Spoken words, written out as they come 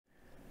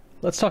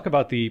Let's talk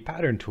about the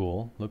pattern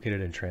tool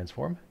located in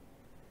Transform.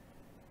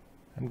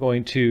 I'm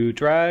going to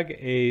drag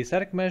a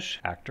static mesh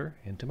actor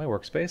into my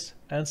workspace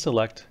and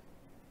select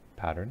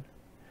pattern.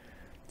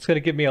 It's going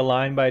to give me a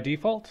line by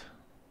default.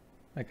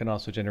 I can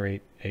also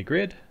generate a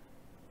grid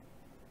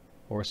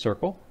or a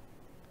circle.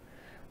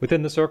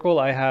 Within the circle,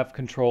 I have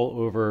control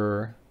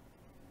over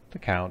the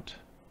count,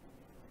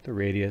 the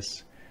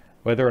radius,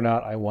 whether or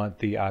not I want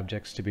the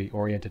objects to be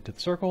oriented to the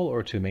circle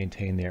or to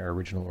maintain their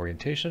original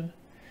orientation.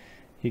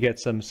 You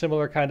get some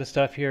similar kind of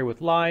stuff here with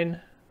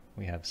line.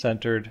 We have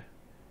centered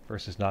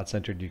versus not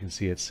centered. You can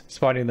see it's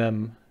spotting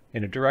them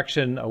in a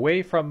direction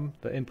away from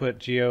the input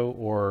geo,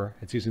 or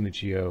it's using the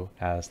geo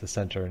as the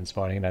center and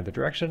spotting in either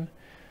direction.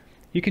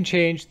 You can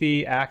change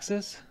the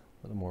axis,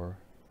 a little more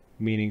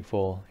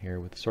meaningful here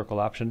with the circle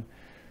option.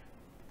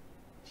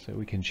 So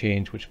we can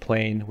change which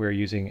plane we're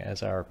using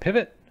as our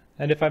pivot.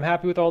 And if I'm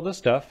happy with all this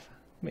stuff,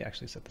 let me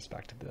actually set this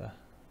back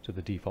to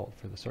the default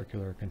for the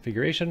circular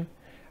configuration.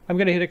 I'm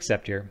going to hit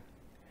accept here.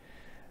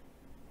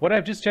 What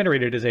I've just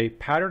generated is a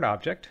pattern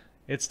object.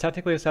 It's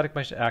technically a static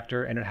mesh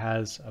actor, and it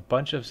has a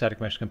bunch of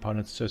static mesh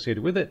components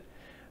associated with it.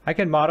 I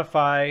can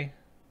modify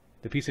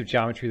the piece of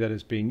geometry that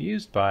is being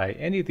used by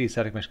any of these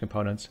static mesh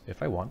components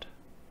if I want.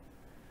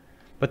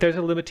 But there's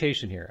a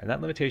limitation here, and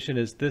that limitation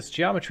is this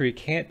geometry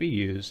can't be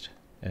used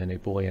in a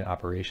Boolean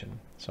operation.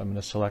 So I'm going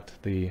to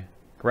select the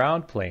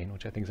ground plane,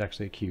 which I think is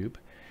actually a cube,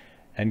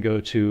 and go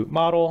to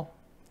Model.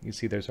 You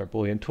see there's our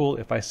Boolean tool.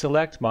 If I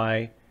select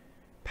my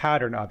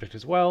pattern object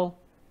as well,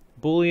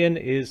 Boolean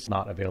is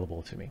not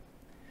available to me.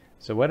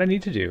 So what I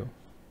need to do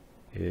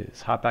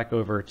is hop back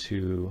over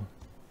to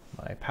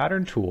my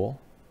pattern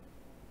tool,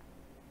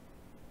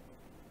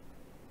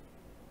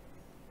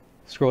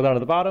 scroll down to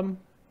the bottom,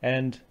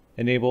 and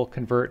enable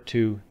convert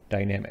to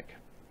dynamic.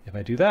 If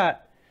I do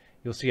that,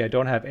 you'll see I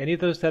don't have any of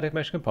those static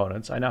mesh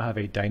components. I now have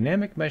a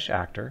dynamic mesh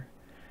actor,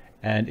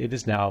 and it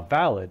is now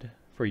valid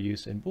for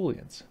use in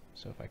Booleans.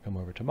 So if I come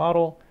over to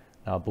Model,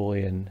 now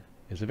Boolean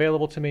is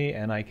available to me,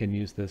 and I can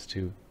use this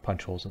to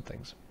punch holes and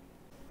things.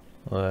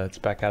 Let's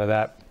back out of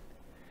that.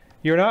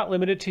 You're not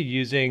limited to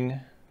using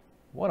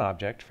one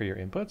object for your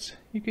inputs.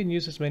 You can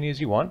use as many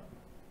as you want.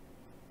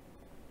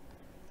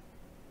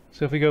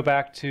 So if we go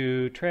back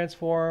to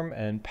Transform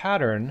and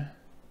Pattern,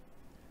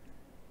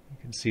 you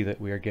can see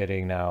that we are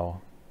getting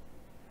now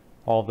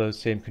all of those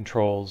same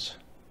controls,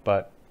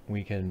 but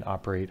we can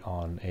operate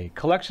on a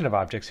collection of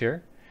objects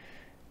here.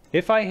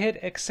 If I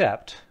hit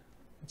accept,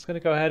 it's going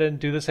to go ahead and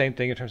do the same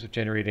thing in terms of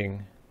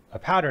generating a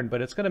pattern,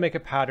 but it's going to make a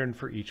pattern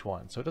for each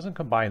one. So it doesn't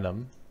combine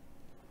them.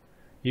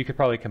 You could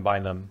probably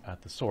combine them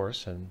at the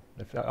source, and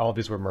if all of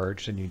these were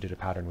merged and you did a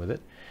pattern with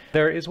it.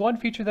 There is one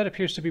feature that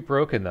appears to be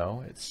broken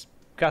though. It's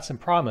got some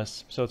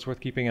promise, so it's worth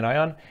keeping an eye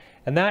on.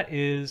 And that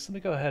is, let me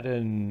go ahead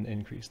and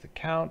increase the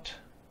count.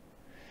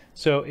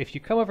 So if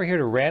you come over here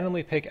to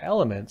randomly pick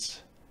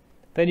elements,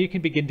 then you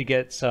can begin to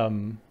get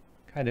some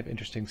kind of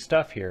interesting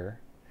stuff here.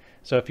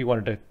 So if you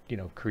wanted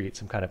to, create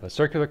some kind of a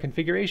circular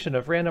configuration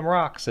of random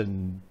rocks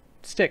and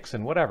sticks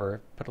and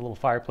whatever, put a little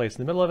fireplace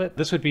in the middle of it,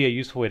 this would be a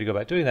useful way to go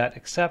about doing that,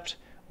 except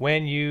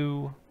when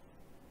you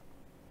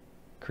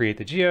create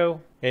the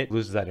geo, it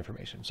loses that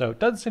information. So it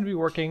doesn't seem to be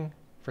working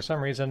for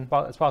some reason.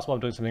 It's possible I'm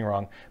doing something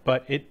wrong,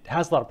 but it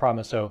has a lot of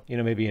promise. So,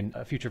 maybe in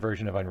a future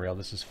version of Unreal,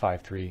 this is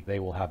 5.3, they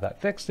will have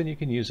that fixed and you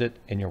can use it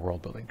in your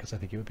world building, because I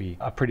think it would be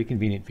a pretty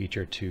convenient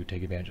feature to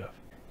take advantage of.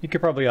 You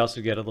could probably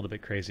also get a little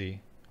bit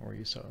crazy, or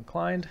you so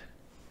inclined,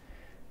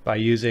 by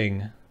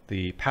using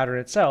the pattern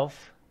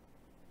itself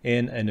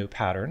in a new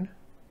pattern.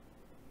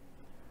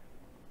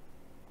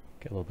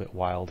 Get a little bit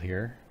wild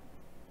here.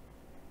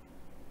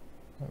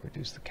 I'll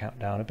reduce the count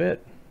down a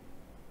bit.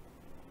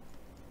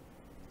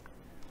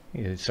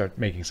 You start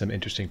making some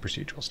interesting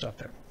procedural stuff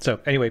there.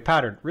 So anyway,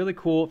 pattern, really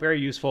cool, very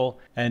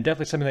useful, and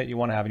definitely something that you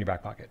want to have in your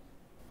back pocket.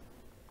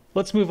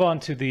 Let's move on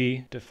to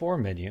the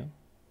Deform menu.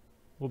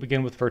 We'll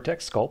begin with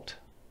Vertex Sculpt.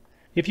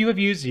 If you have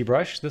used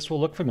ZBrush, this will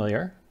look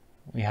familiar.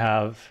 We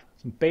have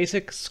some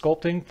basic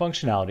sculpting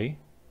functionality.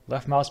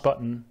 Left mouse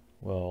button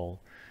will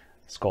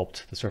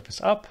sculpt the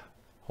surface up.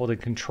 Holding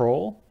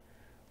Control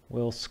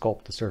will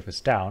sculpt the surface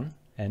down,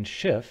 and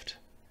Shift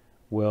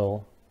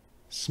will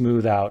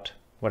smooth out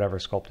whatever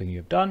sculpting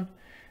you've done.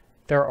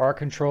 There are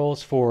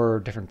controls for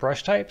different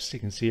brush types.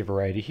 You can see a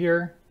variety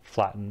here.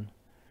 Flatten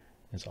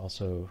is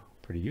also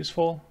pretty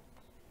useful.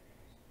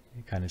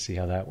 You kind of see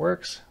how that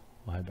works.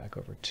 We'll head back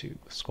over to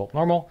Sculpt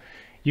Normal.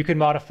 You can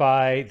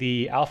modify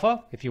the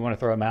alpha if you want to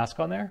throw a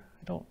mask on there.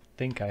 I don't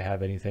think I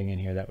have anything in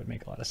here that would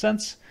make a lot of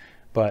sense,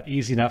 but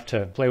easy enough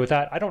to play with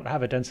that. I don't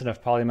have a dense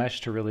enough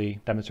polymesh to really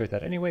demonstrate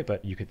that anyway,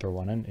 but you could throw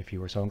one in if you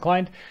were so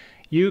inclined.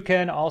 You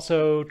can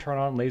also turn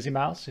on lazy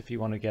mouse if you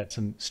want to get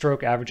some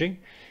stroke averaging.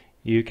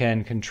 You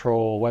can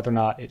control whether or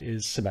not it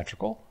is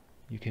symmetrical.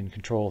 You can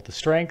control the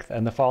strength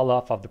and the fall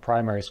off of the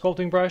primary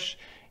sculpting brush.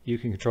 You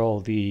can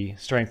control the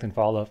strength and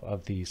fall off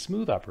of the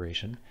smooth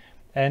operation,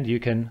 and you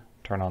can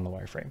turn on the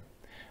wireframe.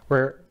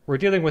 We're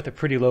dealing with a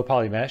pretty low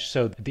poly mesh,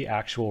 so the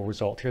actual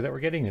result here that we're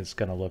getting is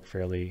going to look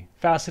fairly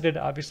faceted,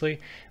 obviously,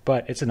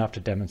 but it's enough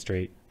to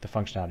demonstrate the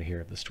functionality here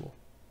of this tool.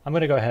 I'm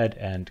going to go ahead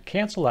and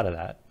cancel out of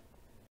that.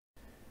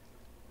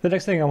 The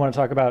next thing I want to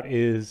talk about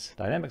is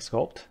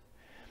DynaSculpt.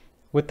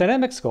 With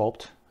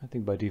DynaSculpt, I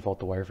think by default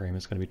the wireframe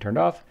is going to be turned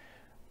off.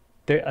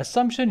 The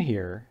assumption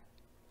here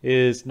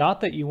is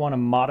not that you want to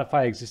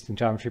modify existing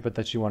geometry, but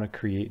that you want to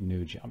create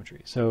new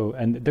geometry. So,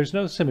 and there's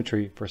no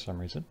symmetry for some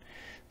reason.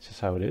 It's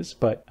just how it is.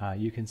 But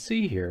you can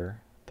see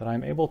here that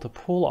I'm able to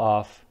pull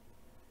off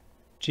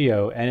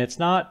geo, and it's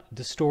not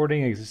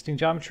distorting existing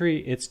geometry,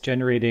 it's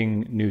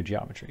generating new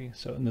geometry.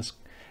 So in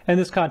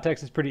this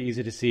context, it's pretty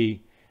easy to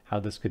see how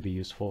this could be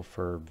useful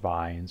for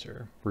vines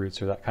or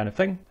roots or that kind of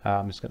thing.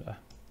 I'm just going to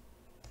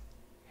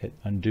hit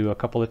undo a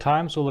couple of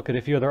times. We'll look at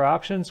a few other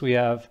options. We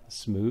have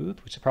smooth,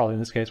 which probably in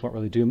this case won't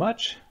really do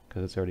much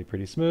because it's already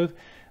pretty smooth,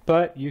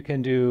 but you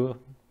can do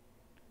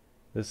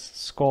this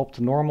sculpt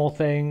normal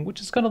thing,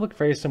 which is going to look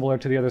very similar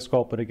to the other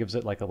sculpt, but it gives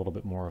it like a little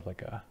bit more of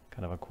like a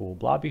kind of a cool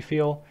blobby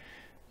feel.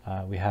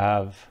 We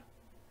have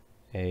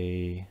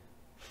a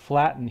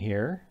flatten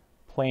here,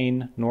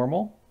 plain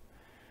normal,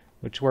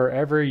 which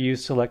wherever you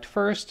select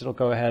first, it'll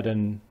go ahead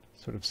and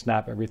sort of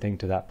snap everything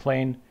to that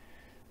plane.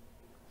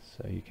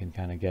 So you can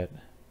kind of get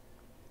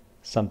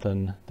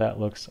something that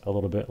looks a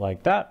little bit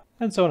like that,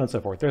 and so on and so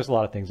forth. There's a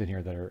lot of things in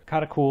here that are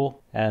kind of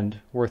cool and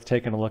worth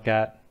taking a look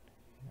at.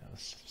 You know,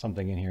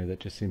 something in here that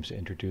just seems to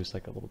introduce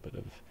like a little bit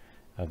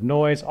of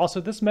noise.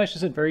 Also, this mesh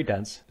isn't very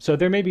dense, so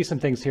there may be some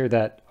things here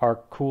that are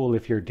cool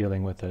if you're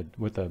dealing with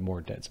a more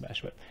dense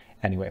mesh. But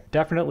anyway,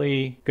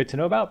 definitely good to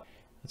know about.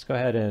 Let's go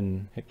ahead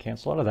and hit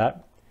cancel out of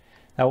that.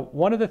 Now,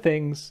 one of the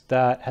things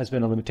that has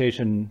been a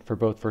limitation for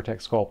both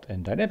Vertex Sculpt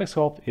and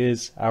DynaSculpt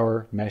is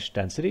our mesh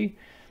density.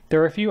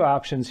 There are a few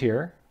options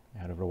here.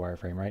 Out of a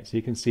wireframe, right? So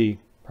you can see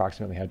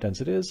approximately how dense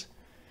it is.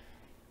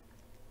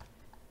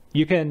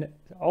 You can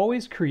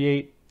always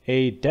create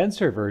a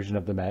denser version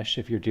of the mesh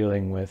if you're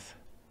dealing with,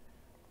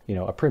 you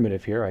know, a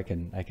primitive here. I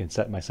can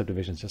set my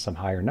subdivisions to some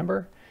higher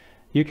number.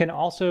 You can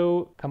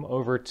also come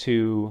over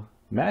to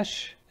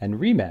mesh and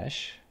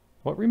remesh.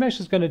 What remesh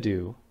is going to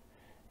do,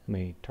 let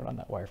me turn on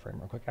that wireframe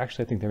real quick.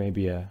 Actually, I think there may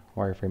be a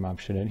wireframe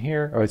option in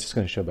here. Oh, it's just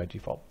going to show by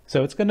default.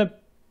 So it's going to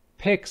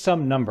pick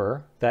some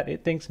number that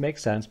it thinks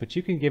makes sense, but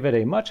you can give it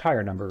a much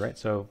higher number, right?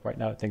 So right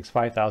now it thinks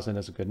 5,000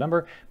 is a good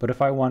number, but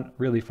if I want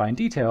really fine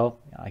detail,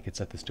 I could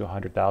set this to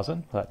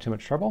 100,000 without too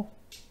much trouble.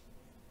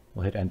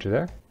 We'll hit enter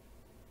there.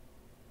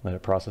 Let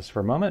it process for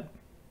a moment.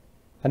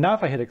 And now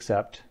if I hit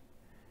accept,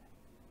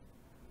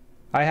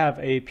 I have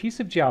a piece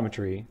of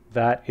geometry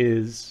that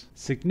is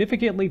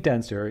significantly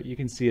denser. You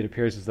can see it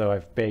appears as though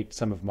I've baked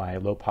some of my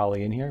low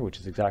poly in here, which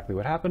is exactly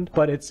what happened,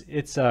 but it's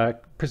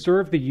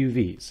preserved the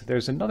UVs.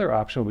 There's another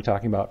option we'll be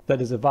talking about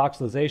that is a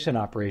voxelization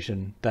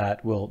operation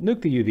that will nuke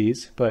the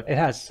UVs, but it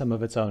has some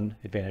of its own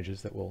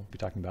advantages that we'll be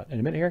talking about in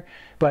a minute here.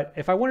 But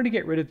if I wanted to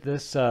get rid of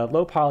this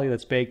low poly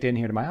that's baked in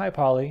here to my high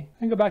poly, I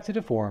can go back to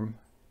deform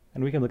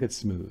and we can look at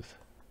smooth.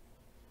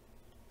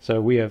 So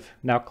we have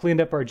now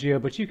cleaned up our geo,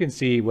 but you can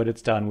see what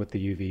it's done with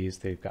the UVs.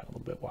 They've gotten a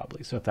little bit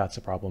wobbly. So if that's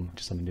a problem,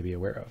 just something to be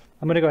aware of.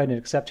 I'm going to go ahead and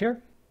accept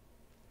here.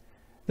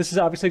 This is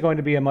obviously going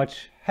to be a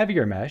much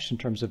heavier mesh in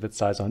terms of its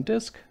size on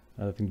disk,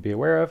 another thing to be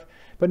aware of.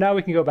 But now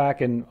we can go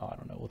back and, I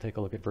don't know, we'll take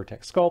a look at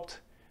Vertex Sculpt.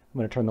 I'm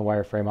going to turn the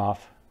wireframe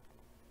off.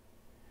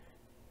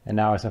 And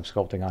now as I'm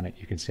sculpting on it,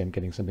 you can see I'm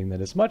getting something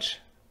that is much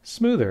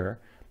smoother.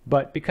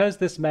 But because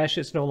this mesh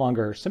is no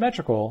longer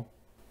symmetrical,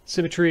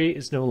 symmetry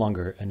is no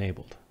longer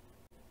enabled.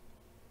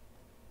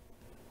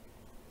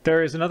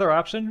 There is another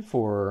option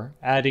for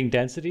adding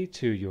density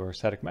to your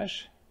static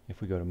mesh. If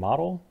we go to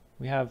model,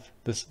 we have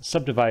this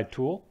Subdivide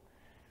tool.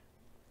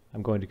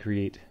 I'm going to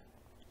create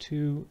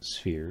two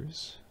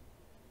spheres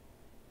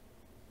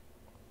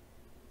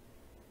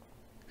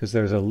because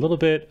there's a little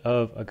bit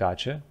of a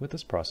gotcha with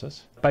this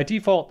process. By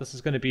default, this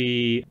is going to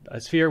be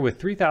a sphere with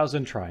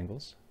 3,000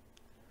 triangles.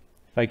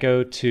 If I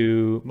go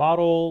to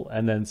model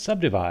and then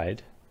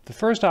subdivide, the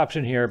first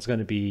option here is going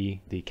to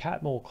be the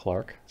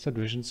Catmull-Clark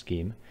subdivision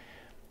scheme.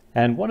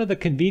 And one of the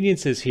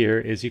conveniences here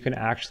is you can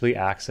actually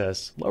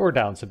access lower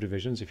down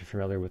subdivisions if you're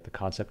familiar with the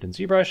concept in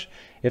ZBrush,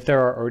 if there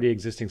are already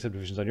existing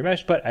subdivisions on your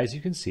mesh. But as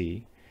you can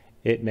see,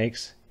 it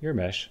makes your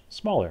mesh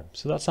smaller.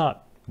 So that's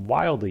not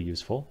wildly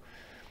useful.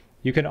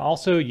 You can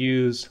also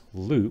use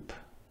loop.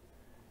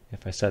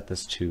 If I set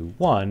this to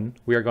 1,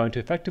 we are going to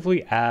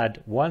effectively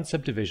add one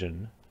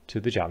subdivision to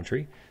the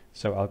geometry.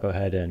 So I'll go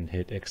ahead and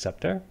hit accept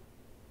there.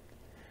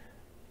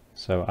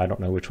 So I don't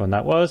know which one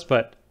that was,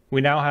 but we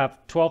now have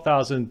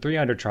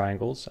 12,300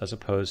 triangles as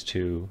opposed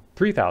to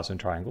 3,000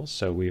 triangles.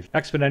 So we've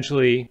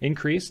exponentially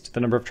increased the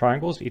number of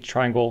triangles. Each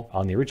triangle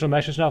on the original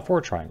mesh is now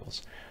 4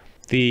 triangles.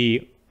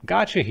 The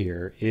gotcha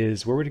here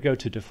is where we go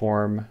to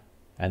deform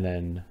and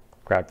then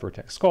grab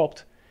Vertex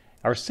Sculpt.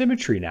 Our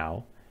symmetry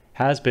now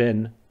has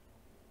been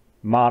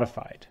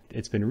modified.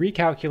 It's been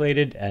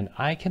recalculated, and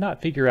I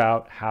cannot figure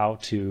out how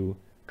to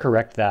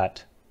correct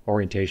that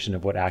orientation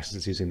of what axis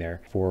is using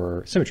there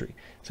for symmetry.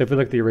 So if we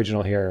look at the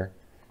original here,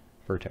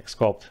 Vertex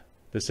Sculpt,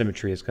 the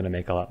symmetry is going to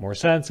make a lot more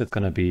sense. It's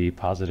going to be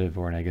positive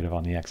or negative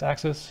on the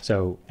x-axis.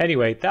 So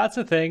anyway, that's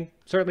a thing,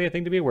 certainly a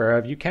thing to be aware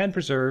of. You can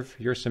preserve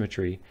your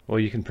symmetry. Well,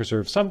 you can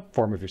preserve some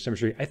form of your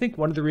symmetry. I think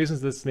one of the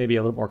reasons this may be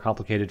a little more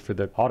complicated for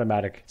the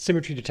automatic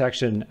symmetry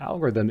detection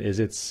algorithm is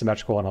it's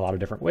symmetrical in a lot of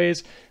different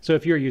ways. So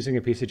if you're using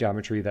a piece of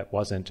geometry that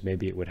wasn't,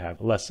 maybe it would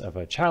have less of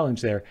a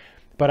challenge there.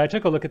 But I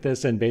took a look at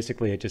this and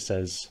basically it just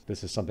says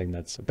this is something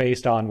that's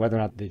based on whether or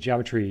not the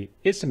geometry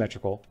is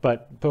symmetrical,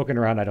 but poking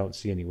around, I don't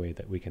see any way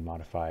that we can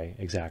modify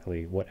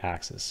exactly what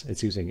axis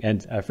it's using.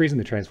 And freezing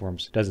the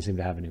transforms doesn't seem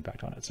to have an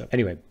impact on it. So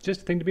anyway,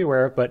 just a thing to be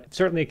aware of, but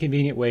certainly a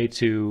convenient way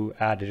to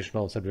add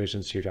additional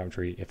subdivisions to your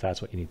geometry if that's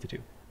what you need to do.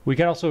 We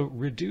can also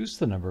reduce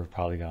the number of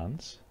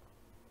polygons.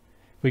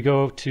 We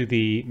go to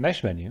the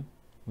mesh menu.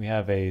 We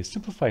have a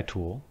simplify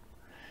tool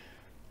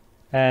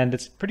and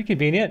it's pretty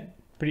convenient,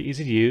 pretty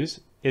easy to use.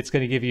 It's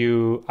going to give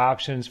you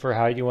options for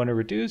how you want to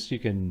reduce. You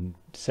can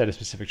set a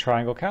specific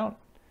triangle count.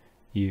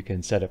 You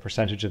can set a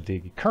percentage of the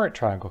current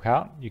triangle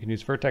count. You can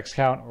use vertex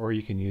count, or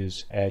you can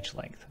use edge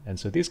length. And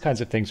so these kinds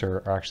of things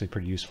are actually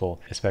pretty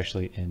useful,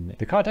 especially in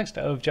the context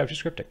of geometry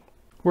scripting.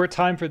 We're at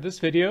time for this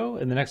video.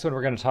 In the next one,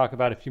 we're going to talk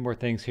about a few more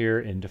things here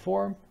in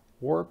deform,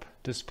 warp,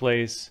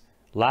 displace,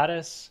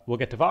 lattice. We'll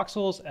get to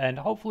voxels and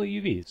hopefully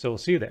UVs. So we'll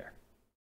see you there.